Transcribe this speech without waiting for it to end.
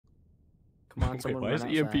Come on, Wait, someone why run is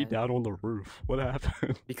outside. EMP down on the roof? What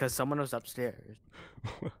happened? Because someone was upstairs.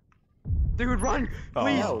 Dude, run!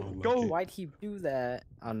 Please, Oh, go! lucky. Why'd he do that?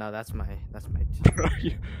 Oh no, that's my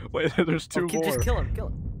Wait, there's two more. Just kill him, kill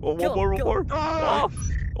him. Oh, kill one him, more, kill one more. Ah!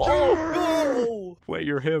 Oh! Go! Wait,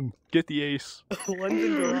 you're him. Get the ace. One's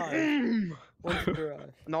in garage. One's in garage.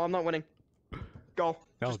 No, I'm not winning. Go.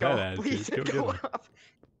 No, Just that go. attitude. Please, Go get go him. up.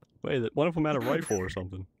 Wait, one of them had a rifle or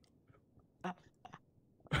something.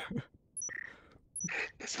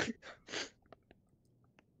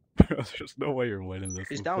 There's no way you're winning this.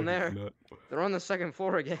 He's This down fucking there. nut. They're on the second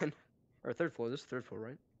floor again. Or third floor. This is third floor,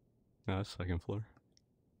 right? No, it's second floor.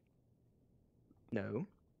 No.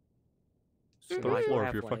 It's Mm, third I floor if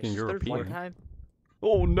have you're one. fucking It's third floor. One European. time.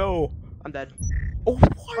 Oh no! I'm dead. Oh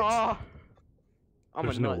what? Ah! I'm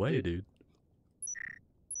There's a no nut, way, dude. dude.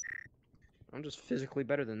 I'm just physically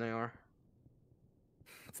better than they are.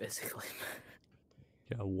 Physically.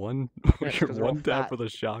 Yeah, one. Yeah, You're 'cause they're all one tap fat. with a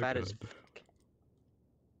Fat shotgun. as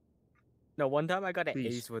No, one time I got an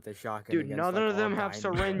Please. ace with a shotgun. Dude, against, none like, of them all have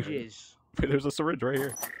diamond. syringes. Wait, there's a syringe right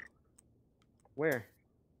here. Where?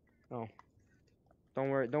 Oh. Don't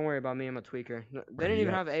worry about me, I'm a tweaker. They Right, didn't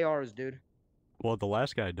even yeah. have ARs, dude. Well, the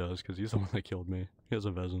last guy does, because he's the one that killed me. He has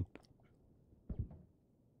a Vezin.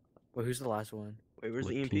 Well, who's the last one? Wait, where's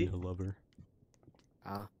the EMP? Latina lover.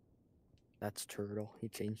 Ah, that's Turtle. He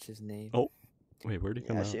changed his name. Oh, wait, where'd he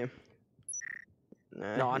come Yeah, I out? see him.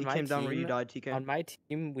 Nah, No, on he my came down where you team- died, TK. On my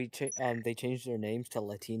team, they changed their names to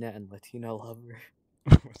Latina and Latina Lover.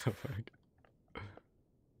 What the fuck?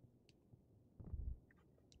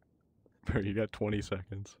 Bro, you got 20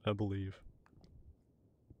 seconds, I believe.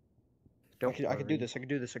 I could do this, I could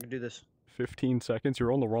do this, I could do this. 15 seconds?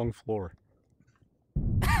 You're on the wrong floor.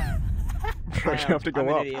 Bro, you I have to am. go I'm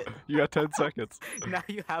an up. idiot. You got 10 seconds. Now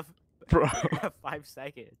you have, Bro. you have 5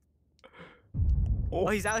 seconds. Oh, Oh,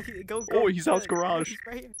 he's out. Go. Oh, he's kill out it. garage. He's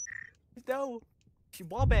right here. No. She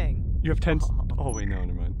wallbang. you have 10. Oh, wait, no,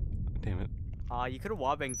 never mind. Damn it. You could have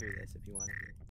wallbanged through this if you wanted to.